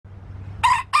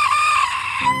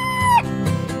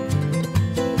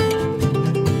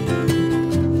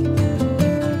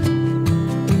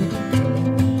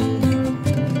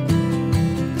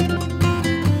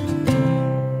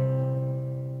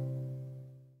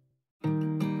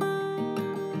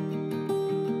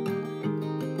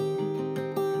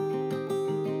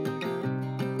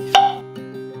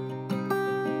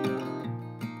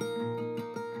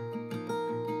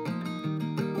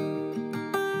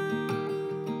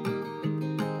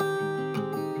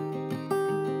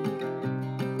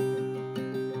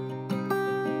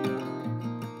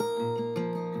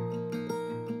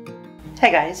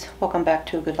Hey guys, welcome back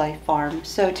to A Good Life Farm.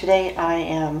 So today I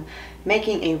am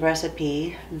making a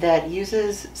recipe that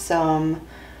uses some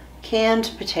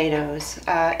canned potatoes.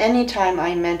 Anytime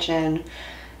I mention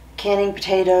canning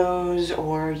potatoes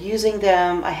or using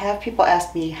them, I have people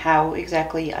ask me how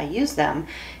exactly I use them.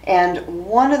 And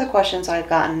one of the questions I've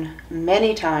gotten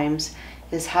many times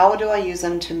is how do I use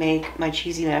them to make my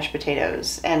cheesy mashed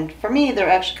potatoes? And for me, they're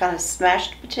actually kind of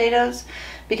smashed potatoes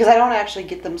because I don't actually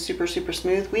get them super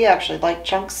smooth. We actually like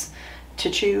chunks to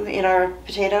chew in our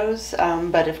potatoes,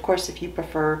 but of course if you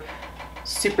prefer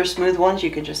super smooth ones,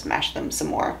 you can just mash them some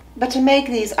more. But to make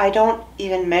these, I don't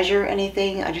even measure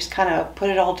anything. I just kind of put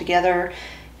it all together,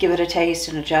 give it a taste,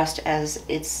 and adjust as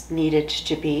it's needed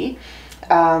to be.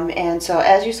 And so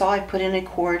as you saw, I put in a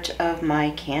quart of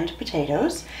my canned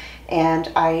potatoes,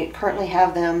 and I currently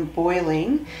have them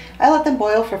boiling. I let them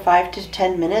boil for 5 to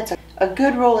 10 minutes. A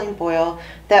good rolling boil,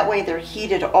 that way they're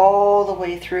heated all the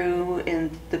way through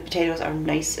and the potatoes are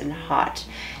nice and hot.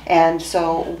 And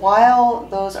so while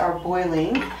those are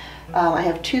boiling, I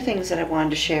have two things that I wanted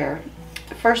to share.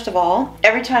 First of all,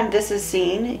 every time this is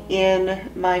seen in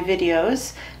my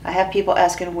videos, I have people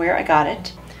asking where I got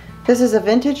it. This is a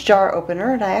vintage jar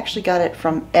opener, and I actually got it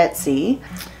from Etsy.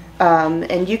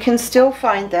 And you can still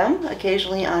find them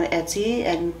occasionally on Etsy,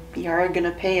 and you're gonna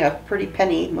pay a pretty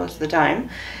penny most of the time.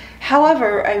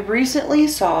 However, I recently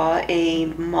saw a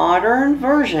modern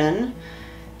version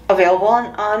available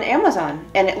on Amazon,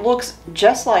 and it looks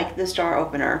just like this jar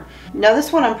opener. Now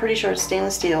this one I'm pretty sure is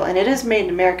stainless steel, and it is made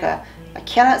in America. I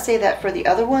cannot say that for the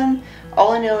other one.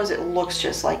 All I know is it looks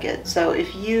just like it. So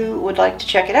if you would like to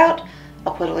check it out,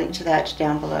 I'll put a link to that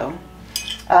down below.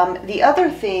 The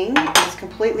other thing is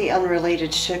completely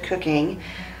unrelated to cooking,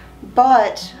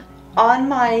 but on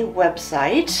my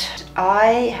website,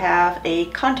 I have a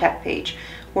contact page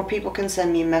where people can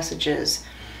send me messages.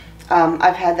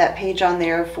 I've had that page on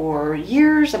there for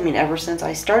years, I mean ever since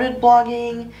I started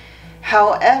blogging.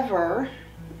 However,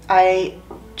 I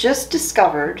just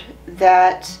discovered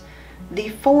that the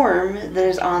form that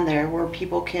is on there where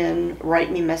people can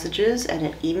write me messages and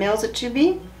it emails it to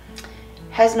me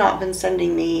has not been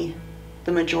sending me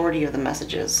the majority of the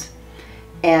messages.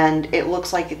 And it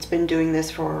looks like it's been doing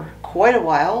this for quite a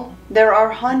while. There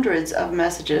are hundreds of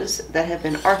messages that have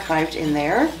been archived in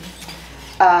there.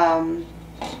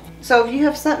 So if you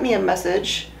have sent me a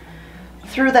message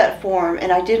through that form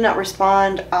and I did not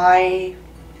respond, I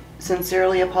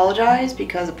sincerely apologize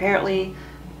because apparently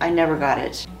I never got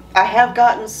it. I have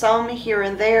gotten some here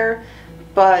and there,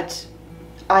 but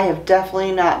I have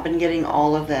definitely not been getting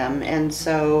all of them. And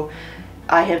so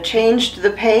I have changed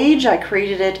the page. I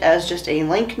created it as just a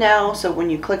link now, so when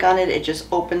you click on it, it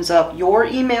just opens up your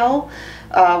email,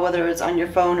 whether it's on your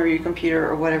phone or your computer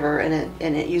or whatever, and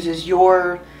it uses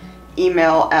your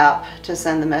email app to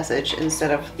send the message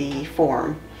instead of the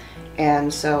form.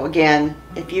 And so again,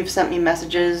 if you've sent me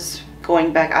messages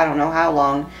going back I don't know how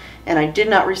long and I did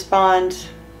not respond,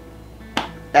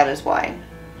 that is why.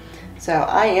 So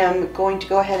I am going to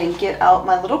go ahead and get out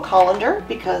my little colander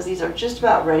because these are just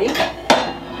about ready.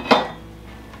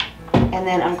 And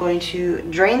then I'm going to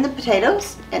drain the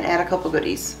potatoes and add a couple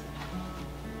goodies.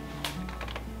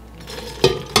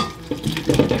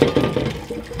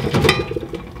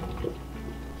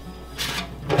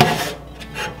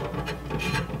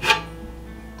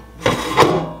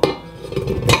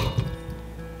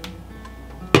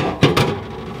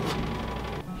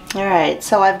 Alright,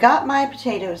 so I've got my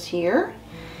potatoes here,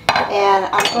 and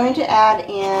I'm going to add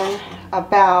in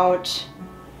about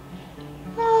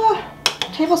a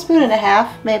tablespoon and a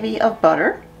half maybe of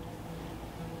butter.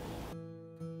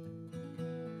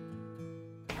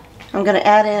 I'm going to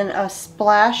add in a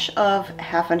splash of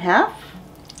half and half.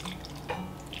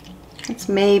 It's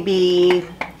maybe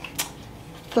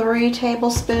 3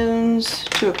 tablespoons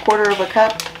to a quarter of a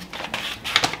cup.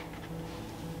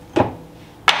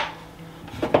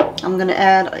 I'm going to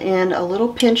add in a little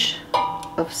pinch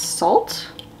of salt,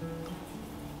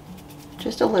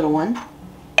 just a little one,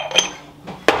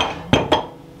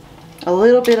 a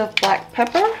little bit of black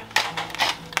pepper,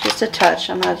 just just a touch.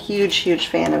 I'm not a huge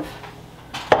fan of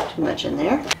too much in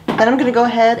there. Then I'm going to go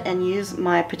ahead and use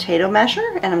my potato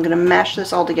masher, and I'm going to mash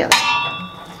this all together.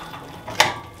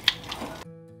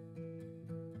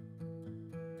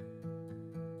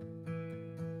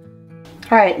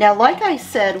 Alright, now like I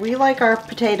said, we like our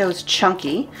potatoes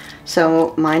chunky,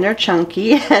 so mine are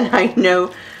chunky, and I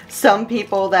know some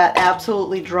people that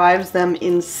absolutely drives them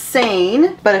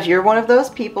insane, but if you're one of those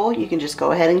people, you can just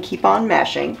go ahead and keep on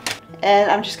mashing.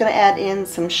 And I'm just going to add in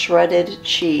some shredded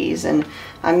cheese, and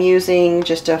I'm using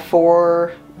just a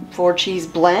four cheese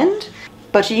blend,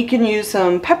 but you can use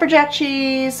some pepper jack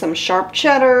cheese, some sharp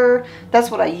cheddar. That's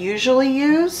what I usually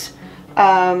use,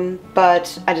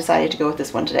 but I decided to go with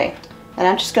this one today. And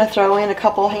I'm just going to throw in a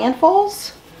couple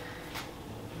handfuls,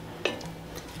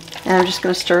 and I'm just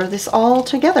going to stir this all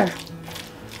together.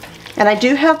 And I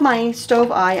do have my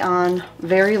stove eye on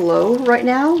very low right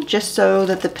now, just so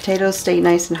that the potatoes stay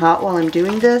nice and hot while I'm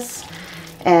doing this,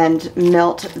 and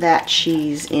melt that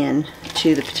cheese in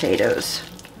to the potatoes.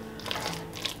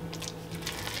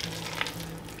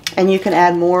 And you can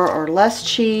add more or less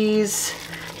cheese.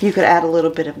 You could add a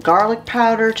little bit of garlic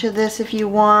powder to this if you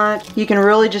want. You can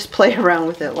really just play around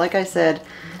with it. Like I said,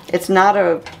 it's not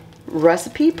a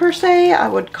recipe per se. I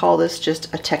would call this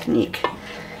just a technique.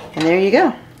 And there you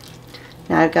go.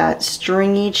 Now I've got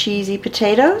stringy, cheesy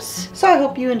potatoes. So I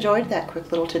hope you enjoyed that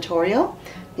quick little tutorial.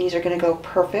 These are going to go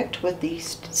perfect with the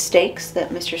steaks that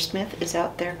Mr. Smith is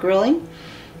out there grilling.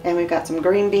 And we've got some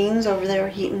green beans over there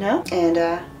heating up.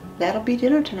 And that'll be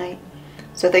dinner tonight.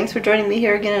 So thanks for joining me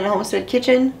here again in the Homestead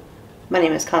Kitchen. My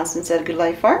name is Constance at Good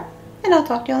Life Farm, and I'll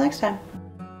talk to you all next time.